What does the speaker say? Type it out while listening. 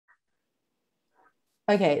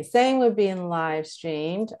Okay, saying we're being live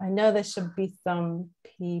streamed. I know there should be some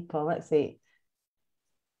people. Let's see.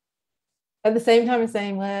 At the same time as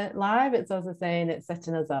saying we're live, it's also saying it's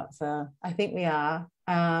setting us up. So I think we are.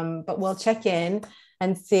 But we'll check in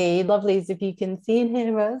and see. Lovelies, if you can see and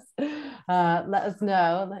hear us, let us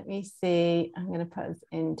know. Let me see. I'm going to put us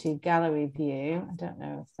into gallery view. I don't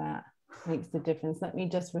know if that makes a difference. Let me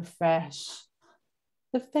just refresh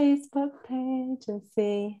the Facebook page and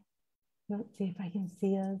see. Let's see if I can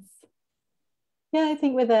see us. Yeah, I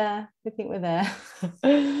think we're there. I think we're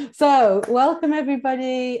there. So welcome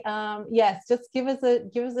everybody. Yes, just give us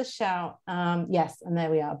a shout. Yes, and there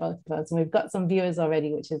we are, both of us. And we've got some viewers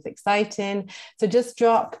already, which is exciting. So just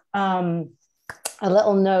drop a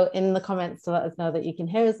little note in the comments to let us know that you can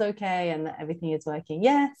hear us okay and that everything is working.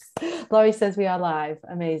 Yes, Laurie says we are live.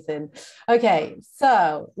 Amazing. Okay,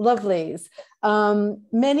 so lovelies.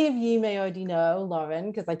 Many of you may already know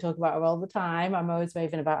Lauren because I talk about her all the time. I'm always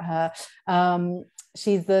raving about her.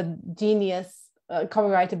 She's the genius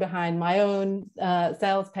copywriter behind my own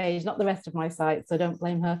sales page, not the rest of my site, so don't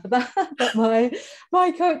blame her for that. But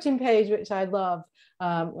my coaching page, which I love,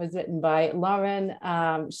 was written by Lauren.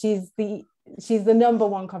 She's the number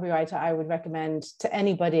one copywriter I would recommend to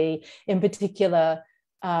anybody, in particular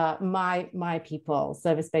my people,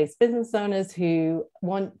 service-based business owners who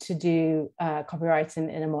want to do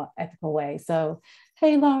copywriting in a more ethical way. So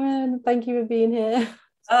hey Lauren, thank you for being here.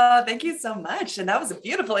 Thank you so much. And that was a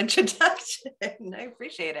beautiful introduction. I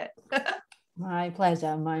appreciate it. My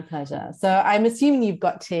pleasure, my pleasure. So I'm assuming you've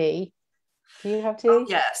got tea. Do you have tea? Oh,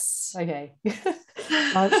 yes. Okay.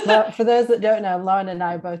 For those that don't know, Lauren and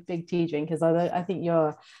I are both big tea drinkers, although I think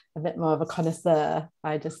you're a bit more of a connoisseur.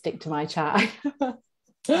 I just stick to my chai.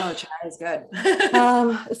 Oh, chai is good.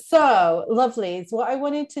 So lovely. So what I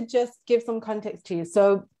wanted to just give some context to you.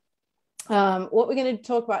 So what we're going to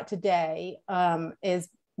talk about today is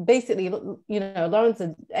basically, Lauren's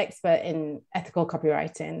an expert in ethical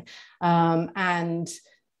copywriting. And,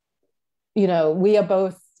 we are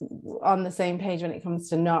both on the same page when it comes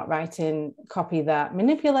to not writing copy that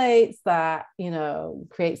manipulates, that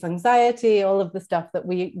creates anxiety, all of the stuff that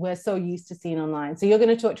we're so used to seeing online. So you're going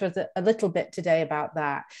to talk to us a little bit today about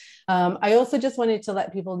that. I also just wanted to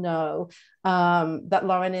let people know that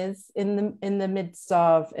Lauren is in the midst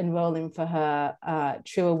of enrolling for her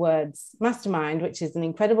Truer Words Mastermind, which is an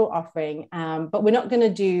incredible offering. But we're not going to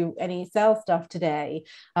do any sales stuff today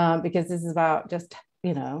because this is about just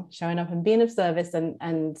showing up and being of service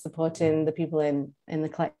and supporting the people in the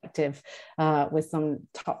collective with some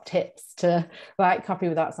top tips to write copy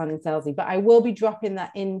without sounding salesy. But I will be dropping that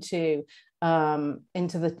into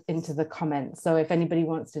the comments. So if anybody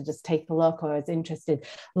wants to just take a look or is interested,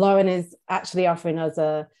 Lauren is actually offering us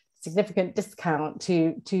a significant discount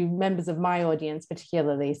to members of my audience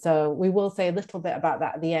particularly. So we will say a little bit about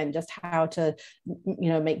that at the end, just how to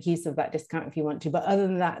make use of that discount if you want to. But other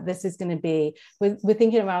than that, this is going to be, we're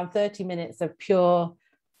thinking around 30 minutes of pure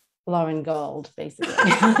Lauren gold, basically.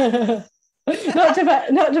 not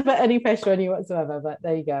to put any pressure on you whatsoever, but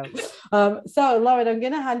there you go. So Lauren, I'm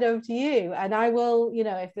going to hand over to you, and I will,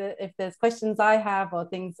 if there's questions I have or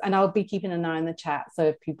things, and I'll be keeping an eye on the chat. So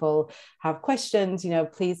if people have questions,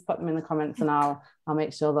 please put them in the comments, and I'll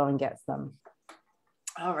make sure Lauren gets them.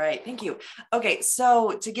 All right, thank you. Okay,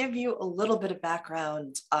 so to give you a little bit of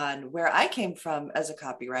background on where I came from as a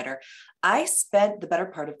copywriter, I spent the better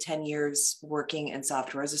part of 10 years working in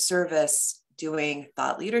software as a service, doing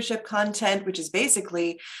thought leadership content, which is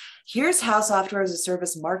basically, here's how software as a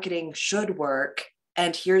service marketing should work,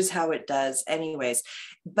 and here's how it does anyways.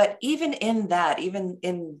 But even in that,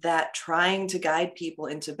 trying to guide people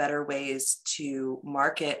into better ways to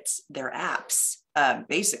market their apps,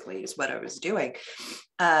 basically is what I was doing.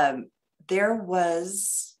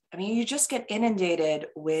 You just get inundated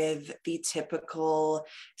with the typical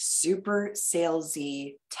super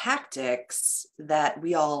salesy tactics that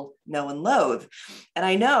we all know and loathe. And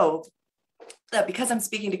I know that because I'm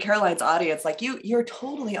speaking to Caroline's audience, like you're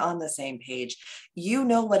totally on the same page. You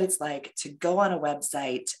know what it's like to go on a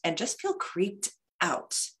website and just feel creeped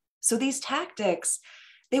out. So these tactics,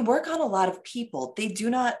 they work on a lot of people. They do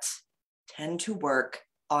not tend to work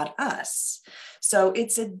on us. So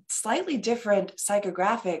it's a slightly different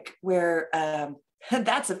psychographic where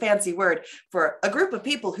that's a fancy word for a group of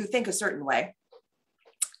people who think a certain way.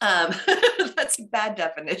 That's a bad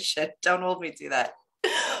definition. Don't hold me to that.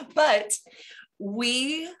 But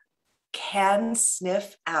we can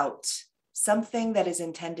sniff out something that is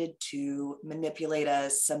intended to manipulate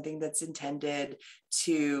us, something that's intended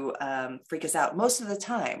to freak us out. Most of the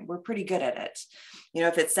time, we're pretty good at it.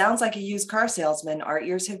 If it sounds like a used car salesman, our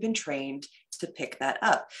ears have been trained to pick that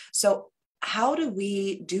up. So how do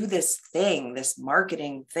we do this thing, this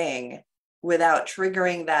marketing thing, without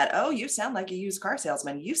triggering that, oh, you sound like a used car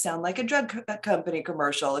salesman. You sound like a drug company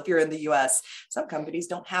commercial if you're in the US. Some companies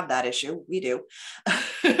don't have that issue. We do.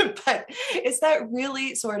 But it's that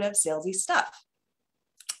really sort of salesy stuff.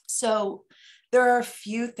 So there are a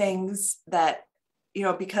few things that,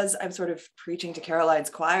 because I'm sort of preaching to Caroline's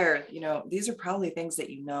choir, these are probably things that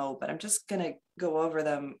but I'm just going to go over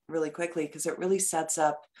them really quickly because it really sets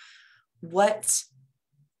up what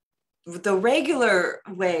the regular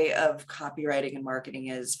way of copywriting and marketing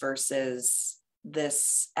is versus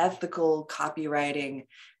this ethical copywriting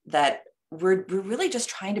that we're really just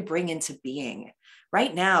trying to bring into being.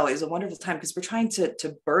 Right now is a wonderful time because we're trying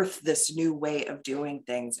to birth this new way of doing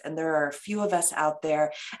things. And there are a few of us out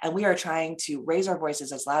there, and we are trying to raise our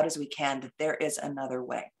voices as loud as we can that there is another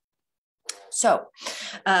way. So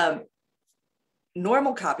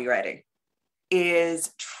normal copywriting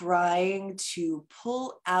is trying to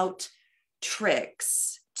pull out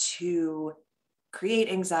tricks to create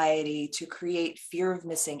anxiety, to create fear of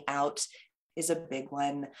missing out is a big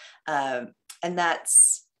one. And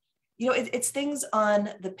that's, it's things on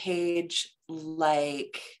the page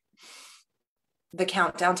like the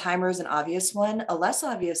countdown timer is an obvious one. A less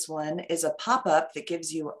obvious one is a pop-up that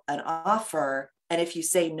gives you an offer. And if you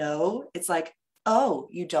say no, it's like, oh,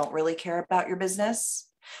 you don't really care about your business.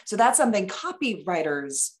 So that's something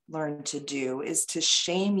copywriters learn to do, is to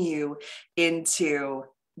shame you into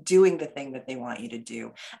doing the thing that they want you to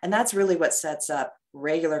do. And that's really what sets up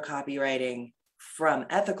regular copywriting from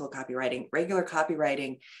ethical copywriting. Regular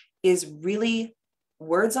copywriting is really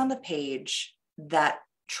words on the page that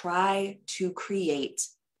try to create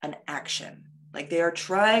an action. Like they are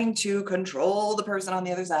trying to control the person on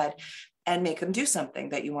the other side and make them do something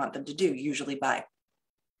that you want them to do, usually buy.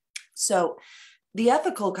 So the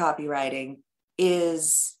ethical copywriting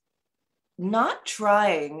is not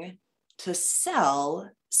trying to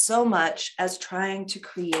sell so much as trying to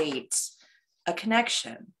create a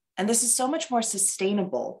connection. And this is so much more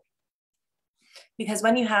sustainable because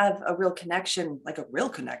when you have a real connection, like a real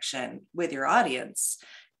connection with your audience,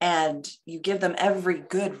 and you give them every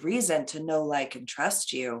good reason to know, like, and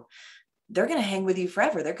trust you, they're going to hang with you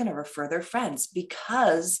forever. They're going to refer their friends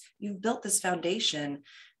because you've built this foundation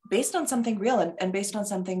based on something real and based on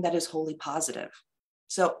something that is wholly positive.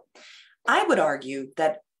 So I would argue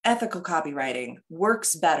that ethical copywriting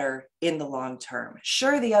works better in the long term.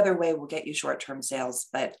 Sure, the other way will get you short-term sales,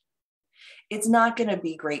 but it's not going to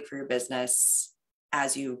be great for your business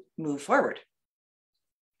as you move forward.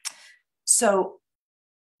 So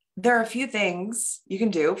there are a few things you can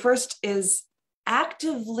do. First is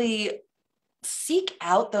actively seek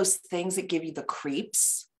out those things that give you the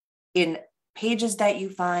creeps in pages that you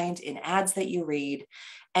find, in ads that you read,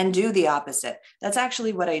 and do the opposite. That's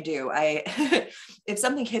actually what I do. If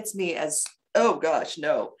something hits me as, oh gosh,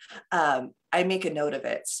 no, I make a note of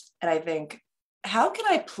it. And I think, how can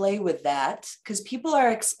I play with that? Because people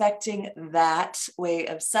are expecting that way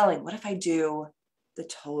of selling. What if I do the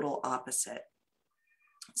total opposite?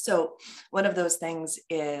 So one of those things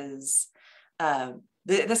is,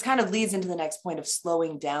 this kind of leads into the next point of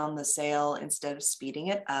slowing down the sale instead of speeding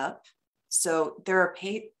it up. So there are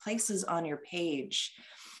places on your page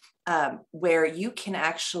where you can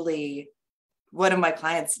actually, one of my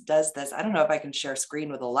clients does this. I don't know if I can share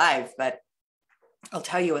screen with a live, but I'll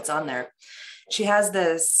tell you what's on there. She has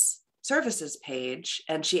this services page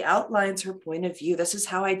and she outlines her point of view. This is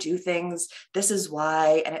how I do things. This is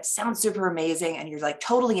why. And it sounds super amazing. And you're like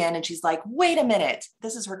totally in. And she's like, wait a minute.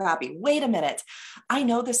 This is her copy. Wait a minute. I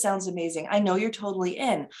know this sounds amazing. I know you're totally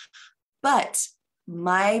in. But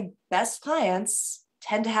my best clients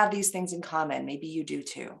tend to have these things in common. Maybe you do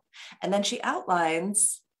too. And then she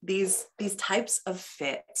outlines these types of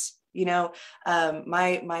fit.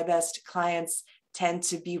 My best clients tend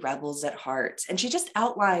to be rebels at heart. And she just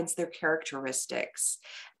outlines their characteristics.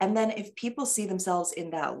 And then if people see themselves in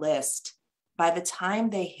that list, by the time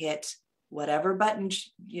they hit whatever button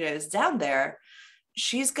is down there,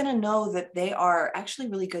 she's going to know that they are actually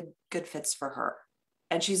really good fits for her.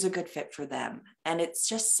 And she's a good fit for them. And it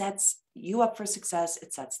just sets you up for success.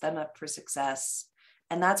 It sets them up for success.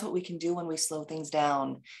 And that's what we can do when we slow things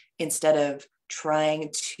down instead of trying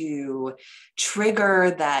to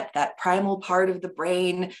trigger that primal part of the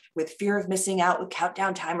brain with fear of missing out, with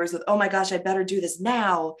countdown timers, with, oh my gosh, I better do this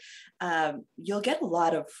now. You'll get a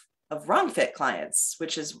lot of wrong fit clients,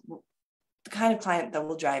 which is the kind of client that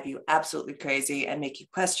will drive you absolutely crazy and make you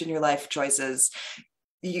question your life choices.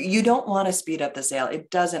 You don't want to speed up the sale. It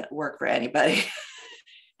doesn't work for anybody.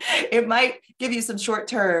 It might give you some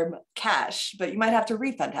short-term cash, but you might have to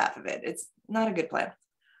refund half of it. It's not a good plan.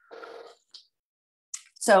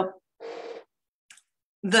 So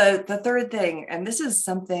the third thing, and this is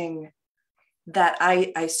something that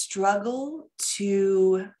I struggle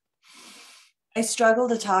to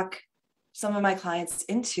talk some of my clients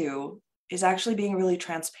into, is actually being really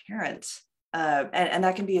transparent. And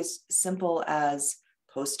that can be as simple as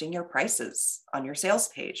posting your prices on your sales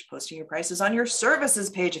page, posting your prices on your services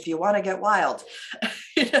page if you want to get wild,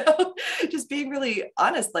 just being really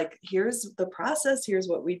honest, like, here's the process, here's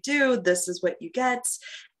what we do, this is what you get,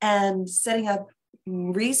 and setting up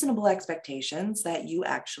reasonable expectations that you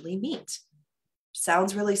actually meet.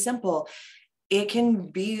 Sounds really simple. It can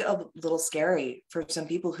be a little scary for some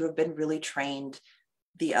people who have been really trained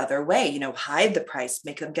the other way, hide the price,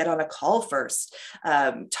 make them get on a call first,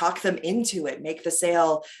 talk them into it, make the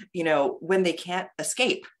sale, when they can't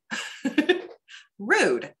escape.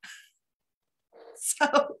 Rude.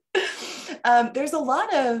 So there's a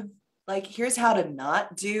lot of like, here's how to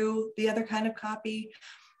not do the other kind of copy.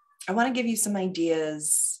 I want to give you some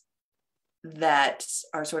ideas that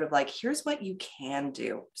are sort of like, here's what you can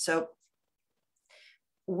do. So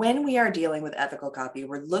when we are dealing with ethical copy,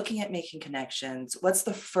 we're looking at making connections. What's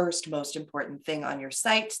the first most important thing on your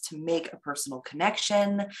site to make a personal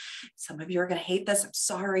connection? Some of you are going to hate this. I'm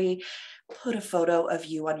sorry. Put a photo of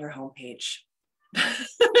you on your homepage.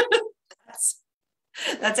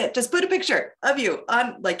 That's it. Just put a picture of you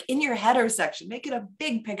on, like, in your header section. Make it a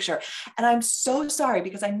big picture. And I'm so sorry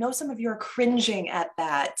because I know some of you are cringing at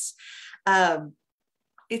that.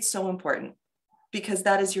 It's so important because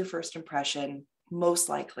that is your first impression. Most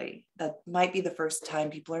likely that might be the first time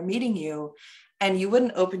people are meeting you, and you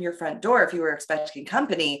wouldn't open your front door if you were expecting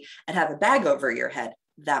company and have a bag over your head.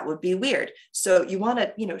 That would be weird. So you want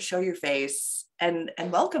to, show your face and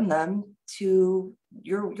welcome them to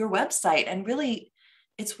your website. And really,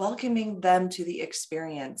 it's welcoming them to the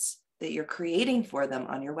experience that you're creating for them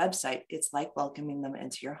on your website. It's like welcoming them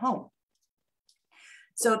into your home.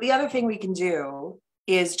 So the other thing we can do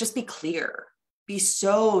is just be clear. Be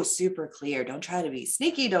so super clear. Don't try to be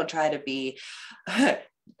sneaky. Don't try to be,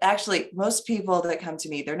 actually, most people that come to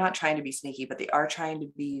me, they're not trying to be sneaky, but they are trying to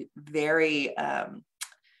be very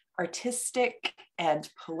artistic and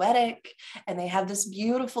poetic. And they have this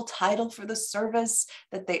beautiful title for the service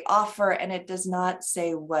that they offer. And it does not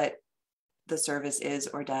say what the service is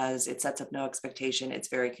or does. It sets up no expectation. It's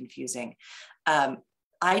very confusing.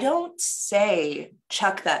 I don't say,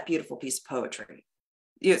 chuck that beautiful piece of poetry.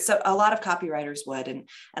 So a lot of copywriters would, and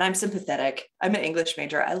I'm sympathetic. I'm an English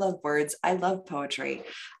major. I love words. I love poetry.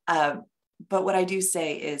 But what I do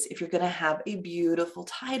say is, if you're going to have a beautiful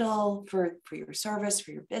title for your service,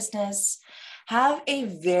 for your business, have a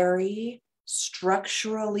very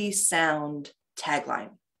structurally sound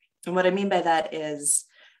tagline. And what I mean by that is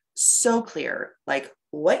so clear, like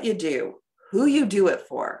what you do, who you do it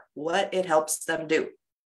for, what it helps them do.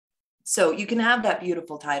 So you can have that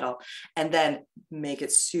beautiful title and then make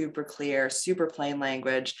it super clear, super plain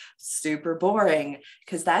language, super boring,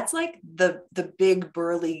 because that's like the big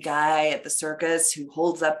burly guy at the circus who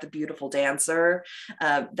holds up the beautiful dancer.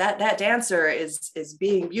 That dancer is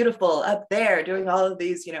being beautiful up there, doing all of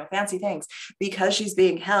these, fancy things, because she's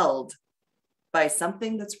being held by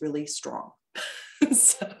something that's really strong.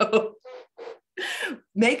 So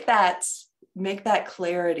make that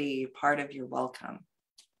clarity part of your welcome.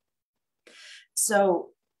 So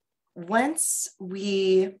once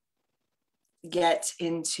we get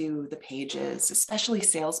into the pages, especially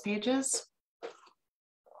sales pages,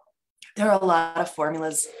 there are a lot of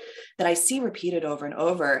formulas that I see repeated over and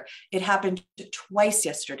over. It happened twice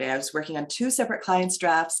yesterday. I was working on 2 separate clients'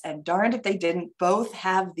 drafts, and darned if they didn't both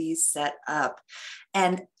have these set up.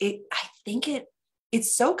 And I think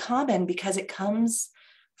it's so common because it comes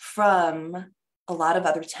from a lot of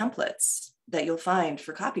other templates that you'll find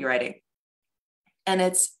for copywriting. And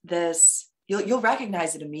it's this, you'll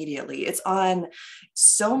recognize it immediately. It's on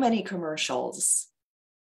so many commercials.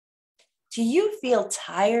 Do you feel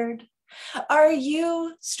tired? Are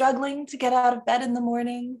you struggling to get out of bed in the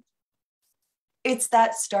morning? It's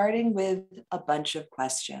that starting with a bunch of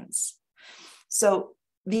questions. So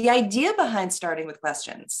the idea behind starting with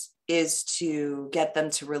questions is to get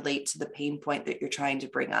them to relate to the pain point that you're trying to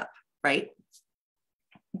bring up, right?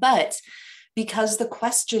 But because the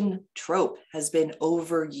question trope has been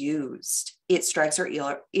overused, it strikes our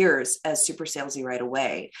ears as super salesy right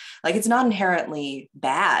away. Like, it's not inherently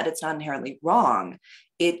bad. It's not inherently wrong.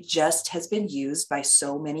 It just has been used by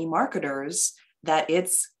so many marketers that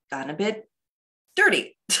it's gotten a bit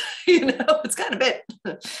dirty. It's gotten a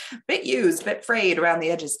bit used, a bit frayed around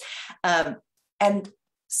the edges. And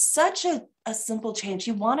such a simple change.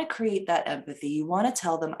 You want to create that empathy. You want to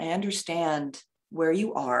tell them, I understand where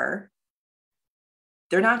you are.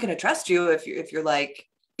 they're not going to trust you if you're like,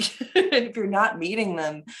 if you're not meeting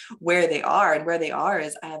them where they are, and where they are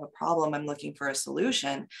is, I have a problem, I'm looking for a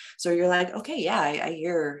solution. So you're like, okay, yeah, I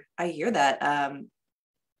hear that.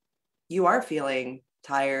 You are feeling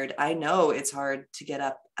tired. I know it's hard to get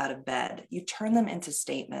up out of bed. You turn them into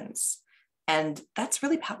statements. And that's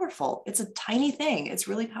really powerful. It's a tiny thing. It's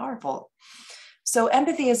really powerful. So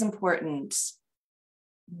empathy is important.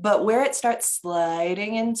 But where it starts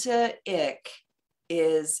sliding into ick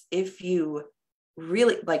is if you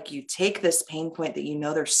really, like, you take this pain point that you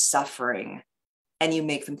know they're suffering and you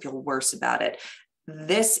make them feel worse about it.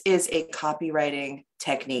 This is a copywriting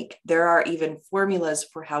technique. There are even formulas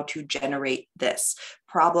for how to generate this.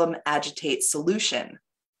 Problem, agitate, solution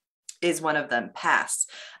is one of them. Pass.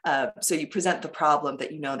 So you present the problem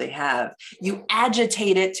that you know they have. You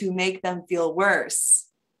agitate it to make them feel worse.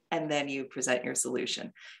 And then you present your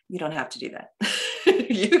solution. You don't have to do that.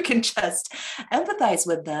 You can just empathize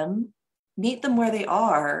with them, meet them where they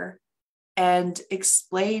are, and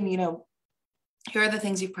explain, here are the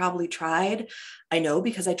things you've probably tried. I know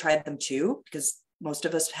because I tried them too, because most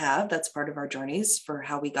of us have. That's part of our journeys for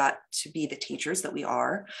how we got to be the teachers that we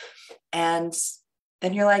are. And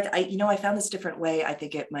then you're like, I found this different way. I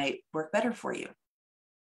think it might work better for you.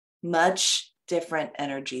 Much different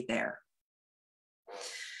energy there.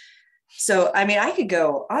 So, I could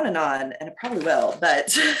go on, and I probably will,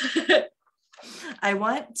 but I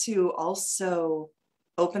want to also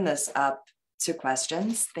open this up to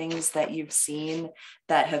questions, things that you've seen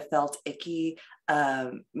that have felt icky,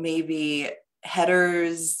 maybe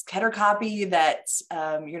header copy that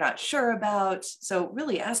you're not sure about. So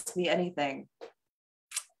really ask me anything,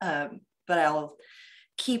 but I'll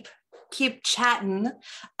keep chatting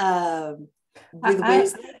with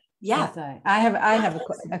ways. Yeah. Sorry. I have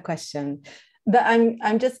a question that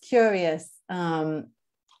I'm just curious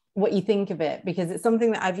what you think of it, because it's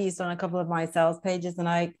something that I've used on a couple of my sales pages, and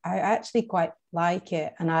I actually quite like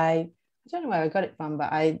it. And I don't know where I got it from,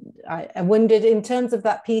 but I wondered, in terms of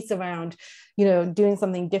that piece around, doing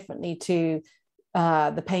something differently to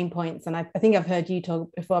the pain points. And I think I've heard you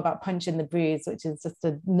talk before about punching the bruise, which is just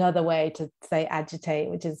another way to say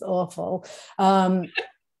agitate, which is awful. And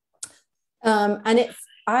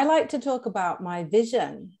I like to talk about my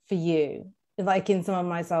vision for you, like in some of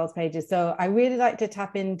my sales pages. So I really like to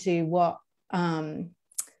tap into what, I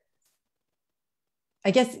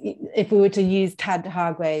guess if we were to use Tad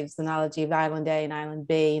Hargrave's analogy of Island A and Island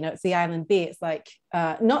B, it's the Island B. It's like,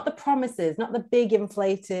 not the promises, not the big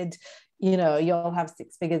inflated, you'll have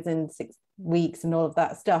 6 figures in 6 weeks and all of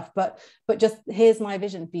that stuff, but just here's my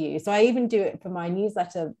vision for you. So I even do it for my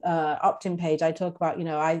newsletter opt-in page. I talk about,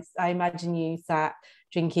 I imagine you sat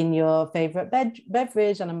drinking your favorite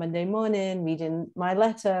beverage on a Monday morning, reading my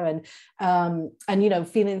letter, and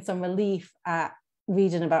feeling some relief at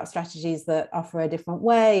reading about strategies that offer a different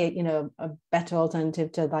way, a better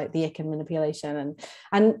alternative to like the ick and manipulation.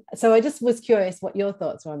 And so I just was curious what your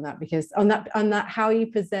thoughts were on that, because on that how you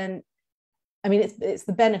present, it's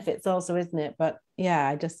the benefits also, isn't it? But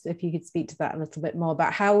yeah, if you could speak to that a little bit more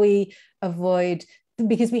about how we avoid,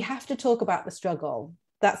 because we have to talk about the struggle.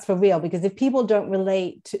 That's for real, because if people don't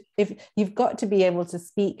relate to, if you've got to be able to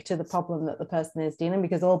speak to the problem that the person is dealing,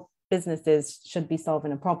 because all businesses should be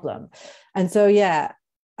solving a problem. And so, yeah,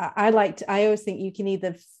 I always think you can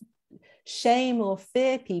either shame or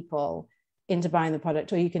fear people into buying the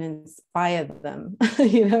product, or you can inspire them.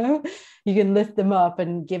 You can lift them up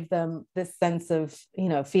and give them this sense of,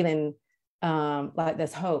 feeling like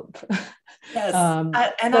there's hope. Yes.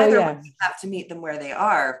 Either way, you have to meet them where they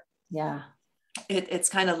are. Yeah. It's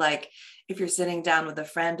kind of like if you're sitting down with a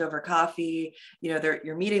friend over coffee,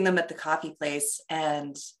 you're meeting them at the coffee place,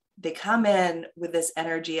 and they come in with this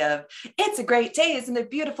energy of, it's a great day, isn't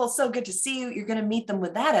it beautiful? So good to see you. You're going to meet them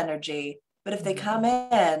with that energy. But if they come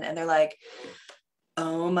in and they're like,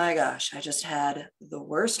 oh my gosh, I just had the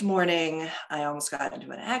worst morning. I almost got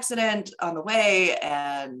into an accident on the way,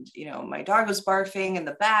 and my dog was barfing in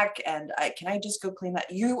the back, and can I just go clean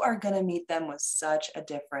that? You are going to meet them with such a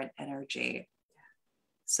different energy.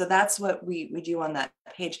 So that's what we do on that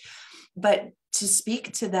page. But to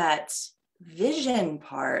speak to that vision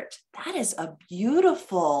part, that is a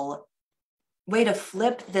beautiful way to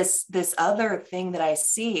flip this other thing that I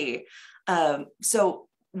see. So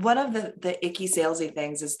one of the icky salesy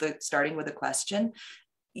things is starting with a question.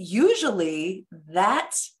 Usually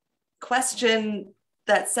that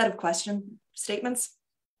set of question statements,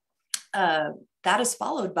 that is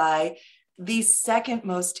followed by the second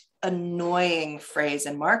most annoying phrase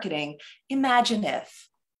in marketing: imagine if.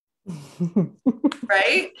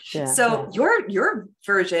 Right? Yeah, so your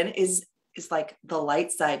version is is like the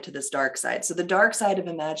light side to this dark side. So the dark side of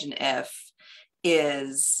Imagine If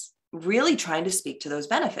is really trying to speak to those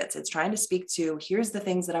benefits. It's trying to speak to, here's the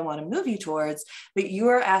things that I want to move you towards, but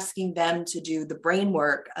you're asking them to do the brain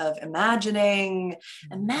work of imagine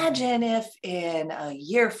if in a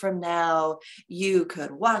year from now, you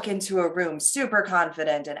could walk into a room super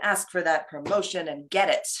confident and ask for that promotion and get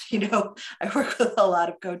it. You know, I work with a lot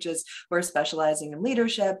of coaches who are specializing in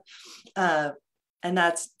leadership. And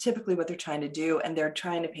that's typically what they're trying to do. And they're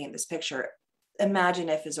trying to paint this picture. Imagine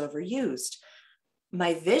if is overused.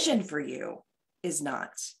 My vision for you is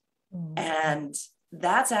not. And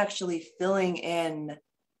that's actually filling in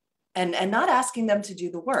and not asking them to do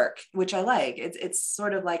the work, which I like. It's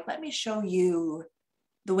sort of like, let me show you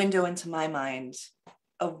the window into my mind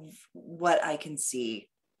of what I can see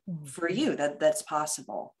for you that's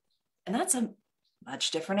possible. And that's a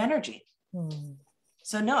much different energy.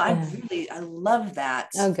 So no, I love that.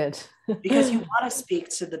 Oh, good. Because you want to speak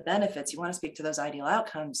to the benefits, you want to speak to those ideal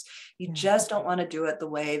outcomes. You just don't want to do it the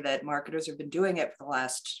way that marketers have been doing it for the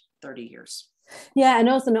last 30 years. Yeah. And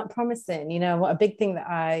also not promising, you know, what a big thing that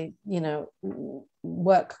I, you know,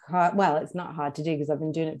 work hard. Well, it's not hard to do because I've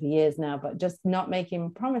been doing it for years now, but just not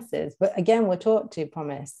making promises. But again, we're taught to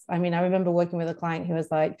promise. I mean, I remember working with a client who was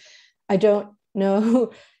like, I don't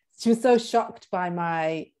know. She was so shocked by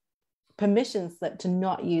my permission slip to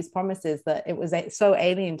not use promises that it was so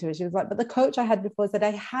alien to her. She was like, but the coach I had before said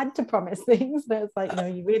I had to promise things. And it's like, no,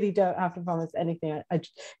 you really don't have to promise anything.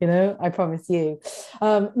 I promise you.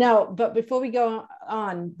 Now, but before we go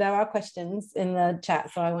on, there are questions in the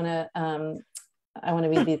chat. So I want to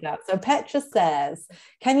read these out. So Petra says,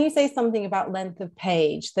 can you say something about length of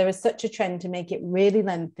page? There is such a trend to make it really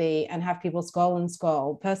lengthy and have people scroll and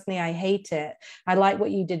scroll. Personally, I hate it. I like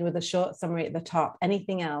what you did with a short summary at the top.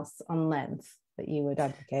 Anything else on length that you would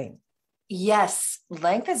advocate? Yes,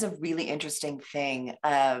 length is a really interesting thing,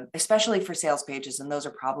 especially for sales pages. And those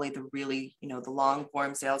are probably the really, the long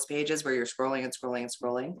form sales pages where you're scrolling and scrolling and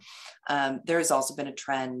scrolling. There's also been a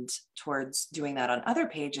trend towards doing that on other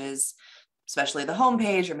pages, especially the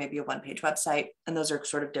homepage or maybe a one-page website. And those are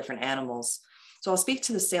sort of different animals. So I'll speak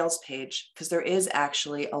to the sales page because there is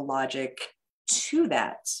actually a logic to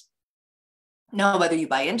that. Now, whether you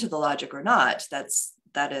buy into the logic or not,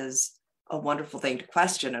 that is a wonderful thing to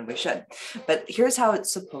question, and we should. But here's how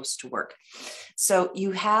it's supposed to work. So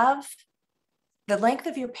you have the length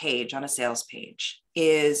of your page on a sales page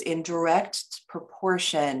is in direct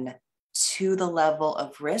proportion to the level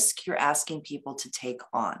of risk you're asking people to take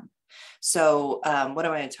on. So what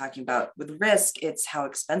am I talking about? With risk, it's how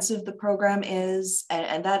expensive the program is.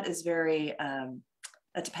 And that is very,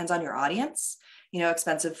 that depends on your audience.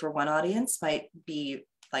 Expensive for one audience might be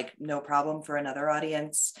like no problem for another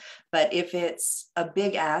audience. But if it's a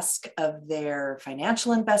big ask of their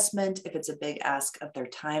financial investment, if it's a big ask of their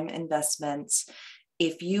time investment,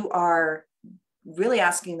 if you are really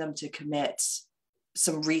asking them to commit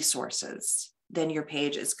some resources, then your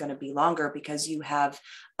page is going to be longer because you have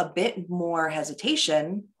a bit more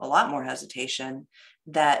hesitation, a lot more hesitation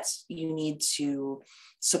that you need to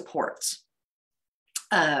support.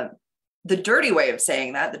 The dirty way of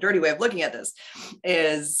saying that, the dirty way of looking at this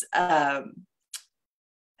is, I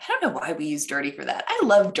don't know why we use dirty for that. I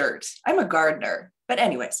love dirt. I'm a gardener. But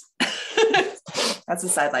anyways, that's a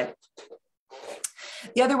sideline.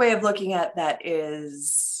 The other way of looking at that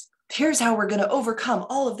is, here's how we're going to overcome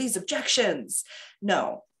all of these objections.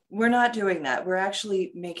 No, we're not doing that. We're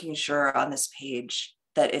actually making sure on this page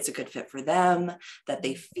that it's a good fit for them, that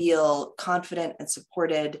they feel confident and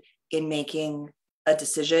supported in making a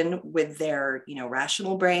decision with their,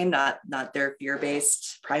 rational brain, not their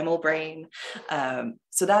fear-based primal brain.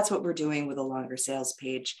 So that's what we're doing with a longer sales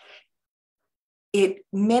page. It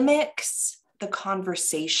mimics the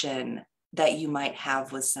conversation that you might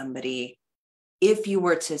have with somebody if you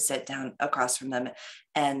were to sit down across from them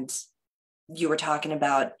and you were talking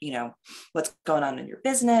about, what's going on in your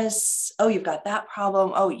business. Oh, you've got that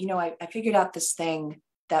problem. Oh, I figured out this thing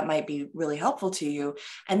that might be really helpful to you.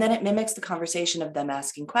 And then it mimics the conversation of them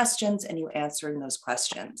asking questions and you answering those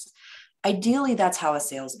questions. Ideally, that's how a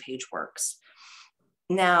sales page works.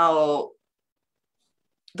 Now,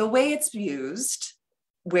 the way it's used,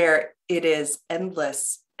 where it is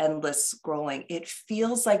endless scrolling, it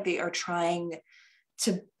feels like they are trying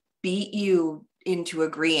to beat you into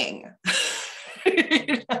agreeing.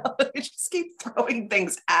 They just keep throwing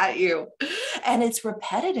things at you. And it's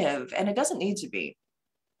repetitive and it doesn't need to be.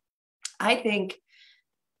 I think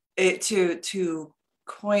to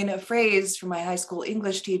coin a phrase from my high school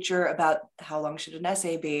English teacher about how long should an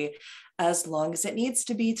essay be, as long as it needs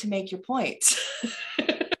to be to make your point.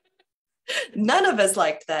 None of us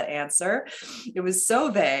liked that answer. It was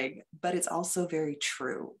so vague, but it's also very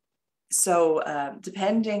true. So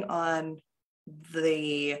depending on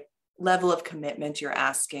the level of commitment you're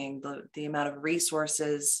asking, the amount of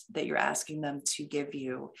resources that you're asking them to give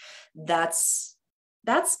you, that's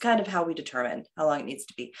kind of how we determine how long it needs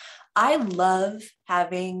to be. I love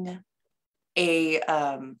having a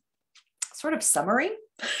sort of summary.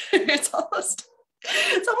 It's almost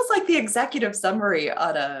like the executive summary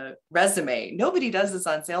on a resume. Nobody does this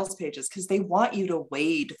on sales pages because they want you to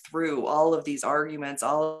wade through all of these arguments,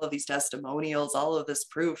 all of these testimonials, all of this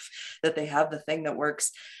proof that they have the thing that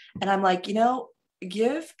works. And I'm like,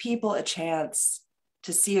 give people a chance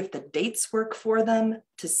to see if the dates work for them,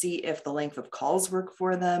 to see if the length of calls work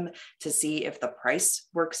for them, to see if the price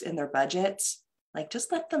works in their budget. Like,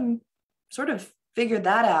 just let them sort of figure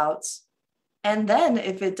that out. And then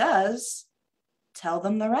if it does, tell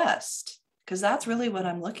them the rest, because that's really what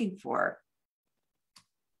I'm looking for.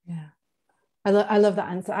 Yeah. I love that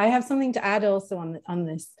answer. I have something to add also on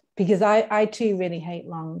this, because I too really hate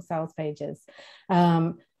long sales pages.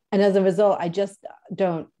 And as a result, I just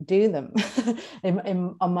don't do them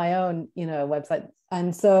on my own, website.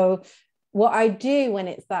 And so what I do when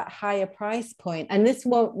it's that higher price point, and this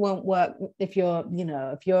won't work if you're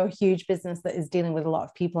a huge business that is dealing with a lot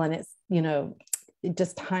of people, and it's,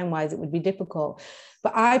 just time-wise, it would be difficult.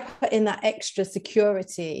 But I put in that extra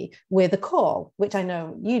security with a call, which I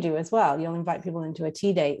know you do as well. You'll invite people into a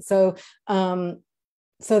tea date. So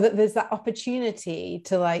that there's that opportunity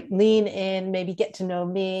to like lean in, maybe get to know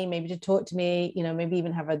me, maybe to talk to me, maybe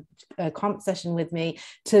even have a comp session with me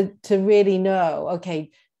to really know,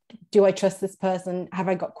 okay, do I trust this person? Have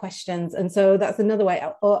I got questions? And so that's another way.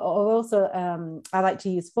 Or also, I like to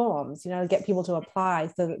use forms, get people to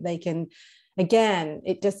apply so that they can, again,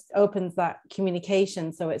 it just opens that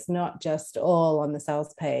communication. So it's not just all on the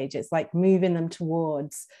sales page. It's like moving them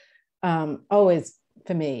towards, always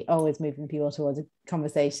moving people towards a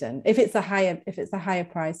conversation. If it's a higher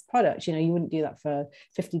price product, you wouldn't do that for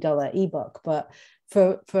 $50 ebook, but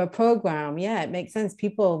for a program, yeah, it makes sense.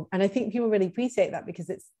 And I think people really appreciate that,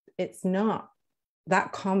 because it's not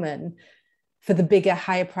that common for the bigger,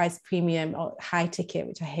 higher price premium or high ticket,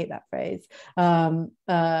 which I hate that phrase,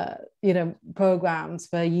 programs,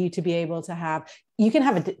 for you to be able to have, you can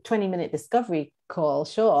have a 20-minute discovery call,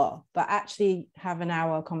 sure, but actually have an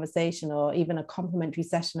hour conversation, or even a complimentary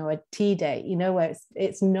session or a tea date, where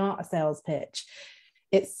it's not a sales pitch.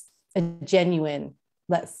 It's a genuine,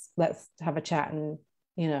 let's have a chat and,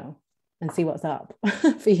 and see what's up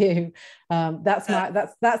for you. That's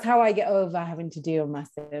how I get over having to do a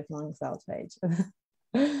massive long sales page,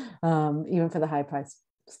 even for the high price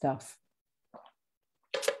stuff.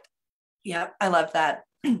 Yeah, I love that.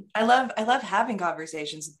 I love having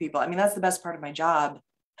conversations with people. I mean, that's the best part of my job.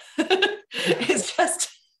 It's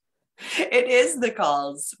just, it is the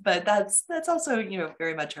calls, but that's also,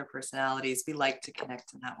 very much our personalities. We like to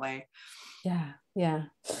connect in that way. Yeah.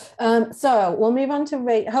 So we'll move on to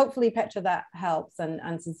rate. Hopefully, Petra, that helps and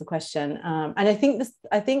answers the question. And I think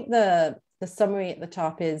the summary at the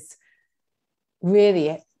top is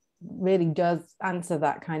really does answer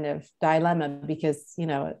that kind of dilemma, because,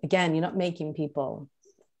 again, you're not making people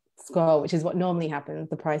scroll, which is what normally happens.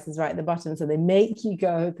 The price is right at the bottom, so they make you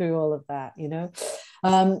go through all of that,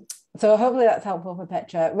 So hopefully that's helpful for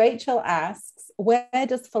Petra. Rachel asks, where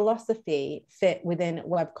does philosophy fit within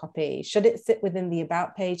web copy? Should it sit within the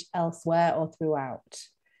about page, elsewhere, or throughout?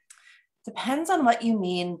 Depends on what you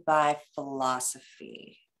mean by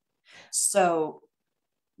philosophy. So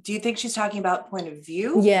do you think she's talking about point of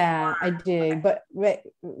view? Yeah, I do. Okay. But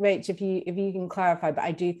Rach, if you can clarify, but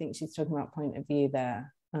I do think she's talking about point of view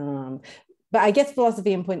there. But I guess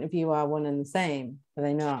philosophy and point of view are one and the same, are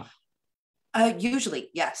they not? Usually,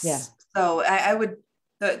 yes. Yeah. So I would,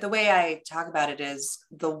 the way I talk about it is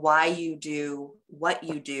the why you do what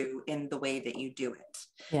you do in the way that you do it.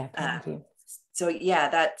 Yeah. So yeah,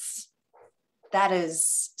 that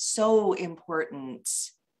is so important.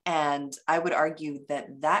 And I would argue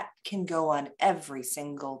that can go on every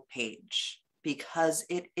single page, because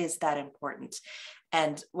it is that important.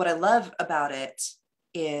 And what I love about it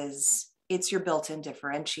is it's your built-in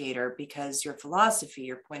differentiator, because your philosophy,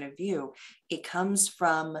 your point of view, it comes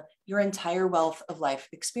from your entire wealth of life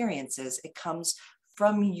experiences. It comes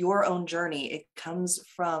from your own journey. It comes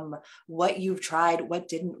from what you've tried, what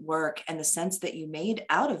didn't work, and the sense that you made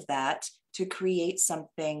out of that to create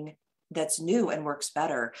something that's new and works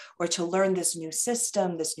better, or to learn this new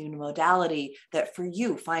system, this new modality that for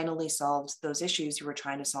you finally solves those issues you were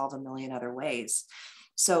trying to solve a million other ways.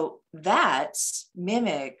 So that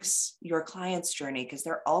mimics your client's journey, because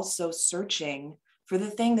they're also searching for the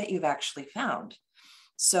thing that you've actually found.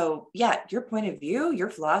 So yeah, your point of view, your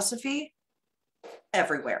philosophy,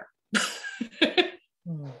 everywhere.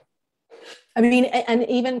 I mean, and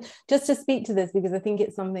even just to speak to this, because I think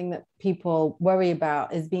it's something that people worry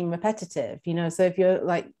about, is being repetitive, you know. So if you're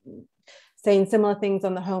like saying similar things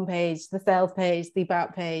on the homepage, the sales page, the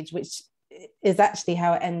about page, which is actually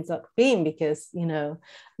how it ends up being, because, you know,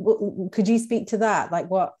 could you speak to that? Like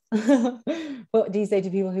what what do you say to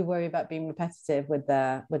people who worry about being repetitive with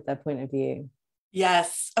their point of view?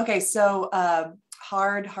 Yes. Okay. So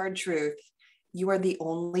hard truth. You are the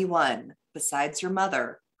only one besides your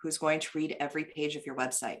mother who's going to read every page of your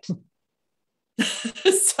website.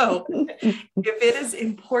 So if it is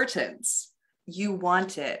important, you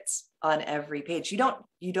want it on every page. You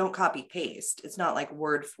don't copy paste. It's not like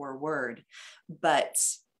word for word, but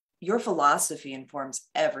your philosophy informs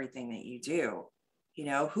everything that you do. You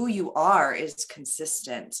know, who you are is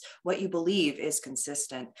consistent. What you believe is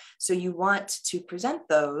consistent. So you want to present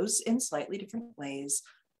those in slightly different ways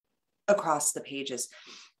across the pages.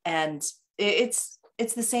 And it's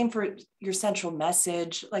the same for your central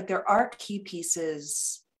message. Like, there are key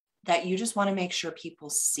pieces that you just want to make sure people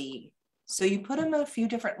see. So you put them a few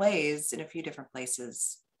different ways in a few different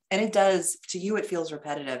places. And it does, to you, it feels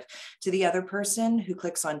repetitive. To the other person who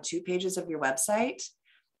clicks on 2 pages of your website,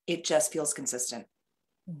 it just feels consistent.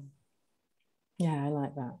 Yeah, I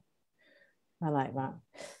like that. I like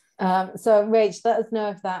that. So Rach, let us know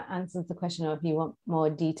if that answers the question, or if you want more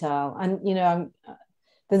detail. And, you know,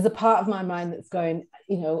 there's a part of my mind that's going,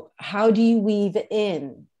 you know, how do you weave it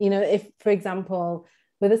in? You know, if, for example,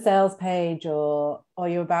 with a sales page or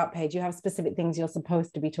your about page, you have specific things you're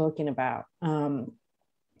supposed to be talking about.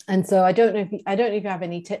 And so I don't know if you have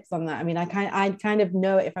any tips on that. I mean, I kind of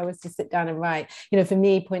know it if I was to sit down and write. You know, for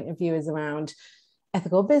me, point of view is around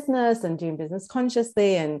ethical business and doing business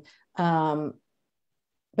consciously. And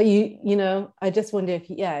but you know, I just wonder if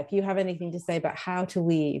you have anything to say about how to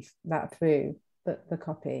weave that through the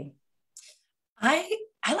copy.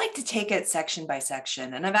 I like to take it section by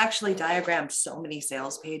section, and I've actually diagrammed so many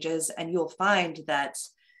sales pages, and you'll find that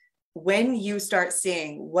when you start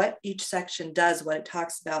seeing what each section does, what it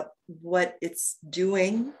talks about, what it's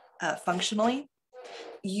doing functionally,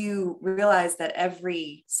 you realize that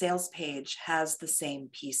every sales page has the same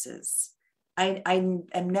pieces. I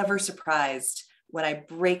am never surprised when I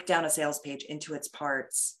break down a sales page into its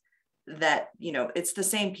parts that, you know, it's the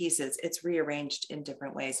same pieces, it's rearranged in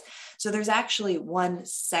different ways. So there's actually one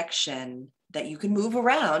section that you can move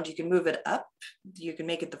around. You can move it up. You can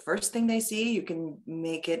make it the first thing they see. You can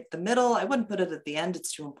make it the middle. I wouldn't put it at the end.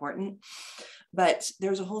 It's too important. But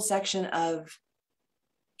there's a whole section of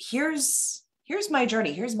here's my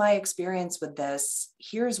journey. Here's my experience with this.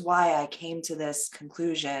 Here's why I came to this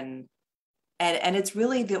conclusion. And it's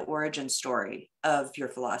really the origin story of your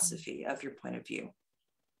philosophy, of your point of view.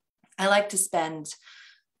 I like to spend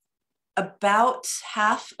about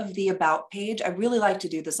half of the about page. I really like to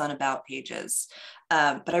do this on about pages,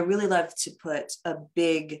 but I really love to put a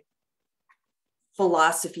big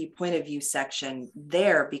philosophy point of view section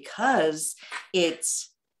there, because it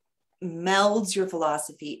melds your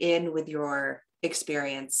philosophy in with your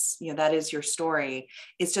experience. You know, that is your story.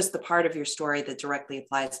 It's just the part of your story that directly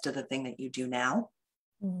applies to the thing that you do now.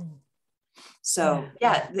 So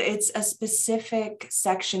yeah, it's a specific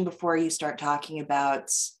section before you start talking about,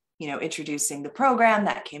 you know, introducing the program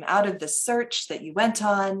that came out of the search that you went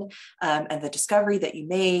on, and the discovery that you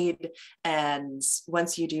made. And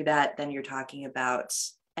once you do that, then you're talking about,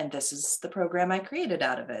 and this is the program I created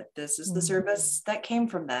out of it. This is the service that came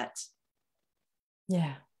from that.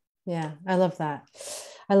 Yeah, I love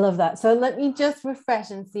that. So let me just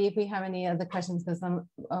refresh and see if we have any other questions, because I'm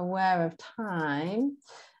aware of time.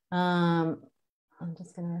 I'm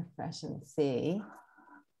just going to refresh and see.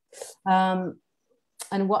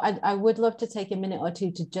 And what I would love to take a minute or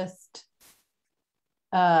two to just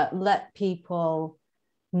let people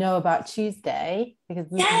know about Tuesday, because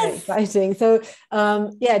this is very exciting. So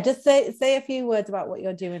just say a few words about what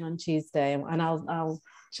you're doing on Tuesday, and I'll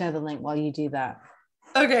share the link while you do that.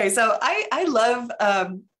 Okay, so I love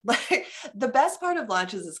like the best part of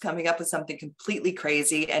launches is coming up with something completely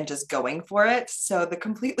crazy and just going for it. So the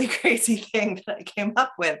completely crazy thing that I came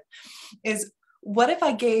up with is, what if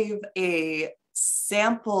I gave a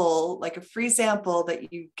sample, like a free sample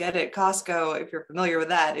that you get at Costco, if you're familiar with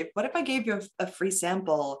that? What if I gave you a free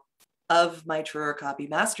sample of my Truer Copy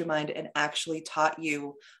Mastermind and actually taught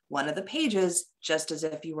you one of the pages, just as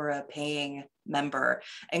if you were a paying member?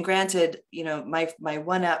 And granted, you know,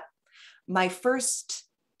 my first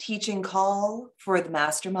teaching call for the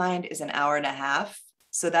mastermind is an hour and a half.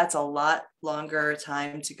 So that's a lot longer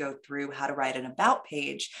time to go through how to write an about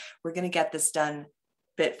page. We're going to get this done a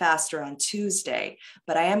bit faster on Tuesday,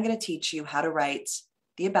 but I am going to teach you how to write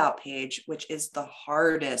the about page, which is the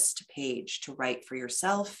hardest page to write for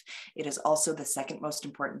yourself. It is also the second most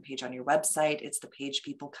important page on your website. It's the page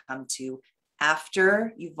people come to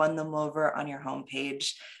after you've won them over on your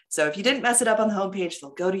homepage. So if you didn't mess it up on the homepage,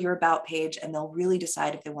 they'll go to your about page and they'll really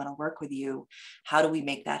decide if they want to work with you. How do we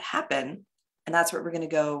make that happen? And that's what we're going to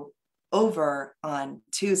go over on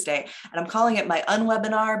Tuesday. And I'm calling it my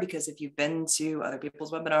unwebinar because if you've been to other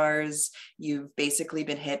people's webinars, you've basically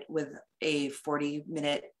been hit with a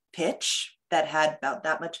 40-minute pitch that had about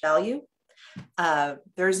that much value.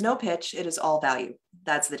 There's no pitch. It is all value.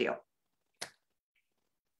 That's the deal.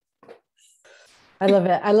 I love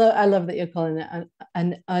it. I love that you're calling it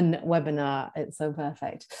an webinar. It's so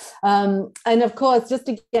perfect. And of course, just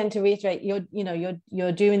again to reiterate,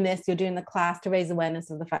 you're doing this. You're doing the class to raise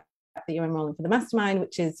awareness of the fact that you're enrolling for the mastermind,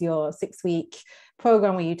 which is your 6-week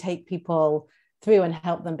program where you take people through and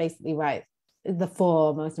help them basically write the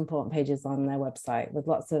 4 most important pages on their website with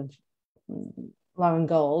lots of Lauren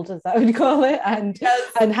Gold, as I would call it, and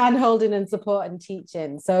hand-holding and support and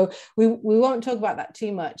teaching. So we won't talk about that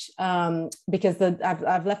too much because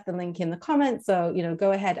I've left the link in the comments. So,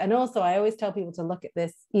 go ahead. And also, I always tell people to look at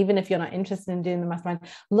this, even if you're not interested in doing the mastermind,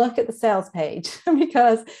 look at the sales page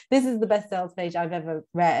because this is the best sales page I've ever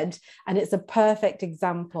read. And it's a perfect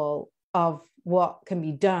example of what can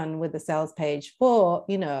be done with the sales page for,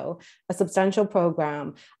 a substantial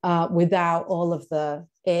program without all of the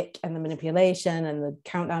ick and the manipulation and the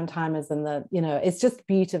countdown timers and it's just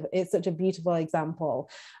beautiful. It's such a beautiful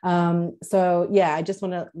example. So yeah, I just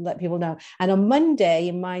want to let people know. And on Monday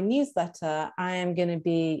in my newsletter, I am going to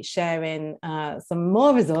be sharing some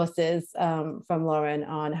more resources from Lauren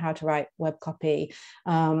on how to write web copy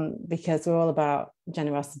because we're all about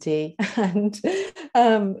generosity and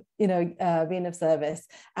being of service.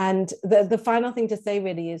 And the final thing to say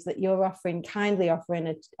really is that you're kindly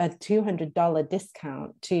offering a $200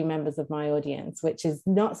 discount to members of my audience, which is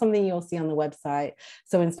not something you'll see on the website.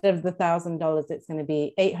 So instead of the $1,000, it's going to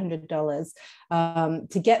be $800.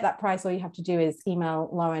 To get that price, all you have to do is email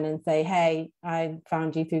Lauren and say, hey, I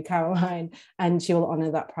found you through Caroline, and she will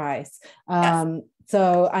honor that price. Yes.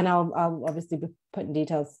 So, and I'll obviously be putting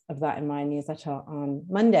details of that in my newsletter on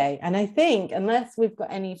Monday. And I think, unless we've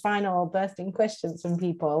got any final bursting questions from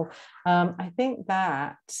people, I think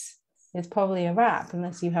that is probably a wrap,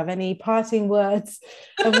 unless you have any parting words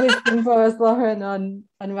of wisdom for us, Lauren, on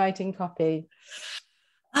writing copy.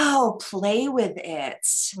 Oh, play with it.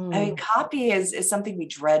 I mean, copy is something we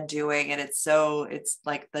dread doing, and it's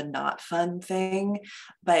like the not fun thing.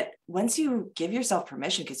 But once you give yourself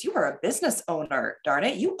permission, because you are a business owner, darn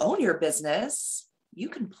it, you own your business, you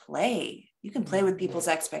can play. You can play with people's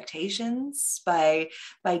expectations by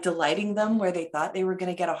delighting them where they thought they were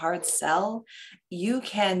going to get a hard sell. You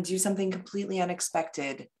can do something completely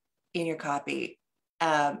unexpected in your copy.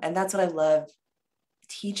 And that's what I love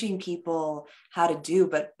teaching people how to do,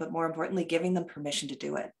 but more importantly, giving them permission to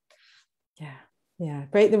do it. Yeah.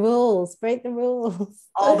 Break the rules.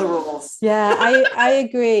 All the rules. Yeah, I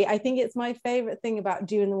agree. I think it's my favorite thing about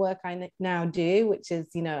doing the work I now do, which is,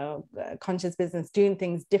 conscious business, doing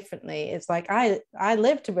things differently. It's like, I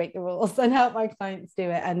live to break the rules and help my clients do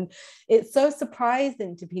it. And it's so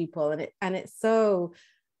surprising to people. And it's so,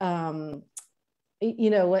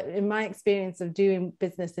 in my experience of doing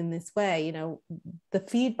business in this way, the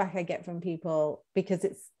feedback I get from people, because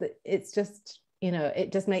it's just,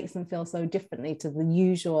 it just makes them feel so differently to the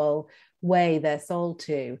usual way they're sold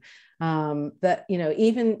to, that,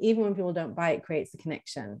 even when people don't buy, it creates a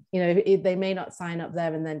connection. They may not sign up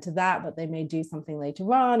there and then to that, but they may do something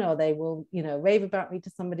later on, or they will, rave about me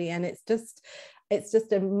to somebody. And it's just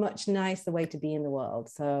a much nicer way to be in the world.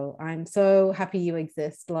 So I'm so happy you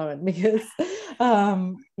exist, Lauren, because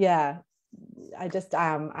I just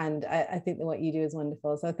am. And I think that what you do is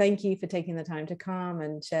wonderful. So thank you for taking the time to come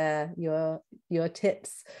and share your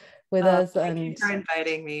tips with us. Thank you for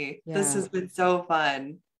inviting me. Yeah. This has been so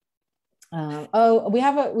fun. We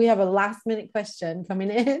have a last minute question coming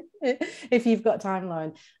in if you've got time,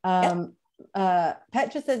 Lauren.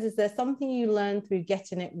 Petra says, is there something you learned through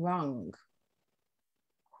getting it wrong?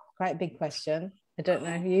 Quite a big question. I don't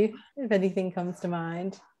know if anything comes to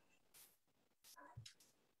mind.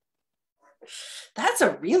 That's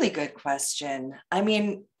a really good question. I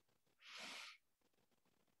mean,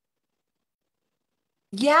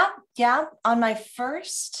 yeah. On my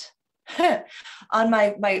first, when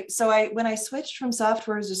I switched from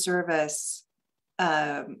software as a service,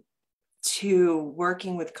 to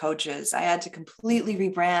working with coaches. I had to completely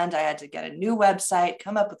rebrand. I had to get a new website,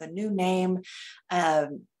 come up with a new name.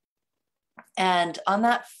 And on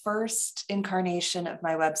that first incarnation of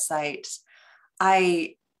my website,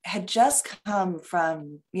 I had just come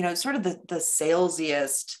from, sort of the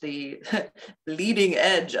salesiest, the leading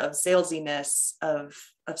edge of salesiness of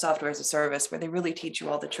software as a service, where they really teach you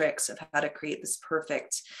all the tricks of how to create this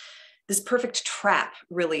perfect trap,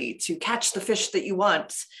 really, to catch the fish that you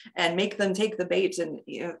want and make them take the bait. And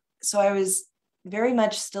so I was very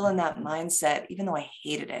much still in that mindset, even though I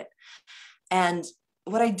hated it. And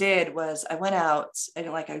what I did was I went out and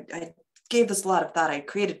I gave this a lot of thought. I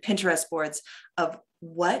created Pinterest boards of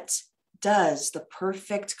what does the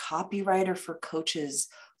perfect copywriter for coaches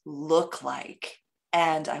look like?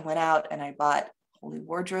 And I went out and I bought Holy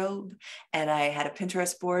Wardrobe, and I had a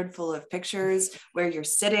Pinterest board full of pictures where you're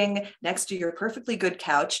sitting next to your perfectly good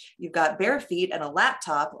couch. You've got bare feet and a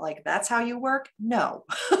laptop. Like, that's how you work? No.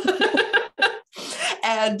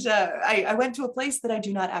 And I went to a place that I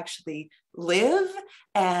do not actually live,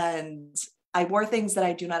 and I wore things that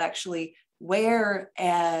I do not actually wear,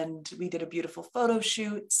 and we did a beautiful photo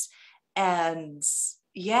shoot. And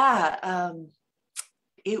yeah,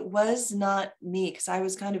 it was not me, because I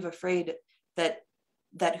was kind of afraid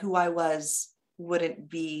that who I was wouldn't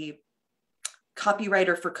be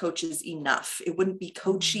copywriter for coaches enough. It wouldn't be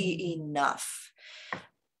coachy enough.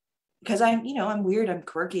 Because I'm weird, I'm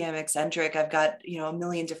quirky, I'm eccentric, I've got, a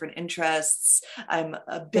million different interests. I'm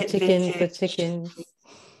a bit chickens.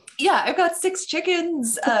 Yeah, I've got 6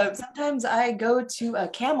 chickens. Sometimes I go to a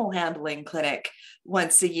camel handling clinic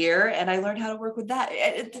once a year, and I learn how to work with that.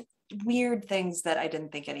 Weird things that I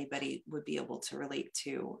didn't think anybody would be able to relate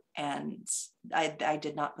to. And I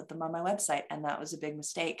did not put them on my website. And that was a big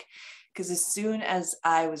mistake, because as soon as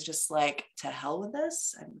I was just like, to hell with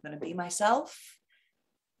this, I'm going to be myself,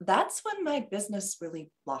 that's when my business really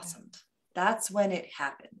blossomed. That's when it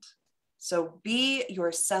happened. So be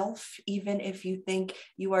yourself, even if you think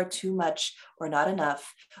you are too much or not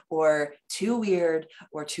enough or too weird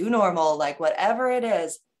or too normal, like whatever it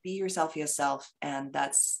is, be yourself. And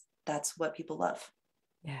that's what people love.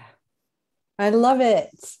 Yeah. I love it.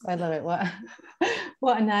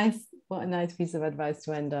 What a nice piece of advice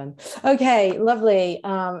to end on. Okay, lovely.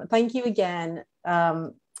 Thank you again.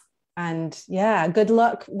 And yeah, good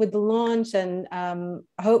luck with the launch, and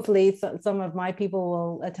hopefully some of my people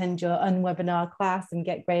will attend your unwebinar class and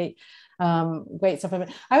get great stuff from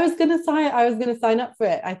it. I was gonna sign up for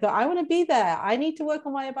it. I thought, I want to be there. I need to work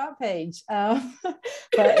on my about page, but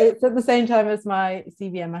it's at the same time as my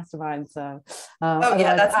CVM mastermind. So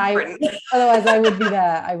that's important. Otherwise I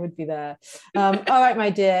would be there. All right, my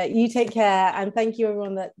dear, you take care, and thank you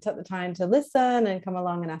everyone that took the time to listen and come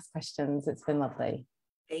along and ask questions. It's been lovely.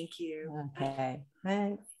 Thank you. Okay,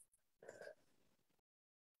 thanks.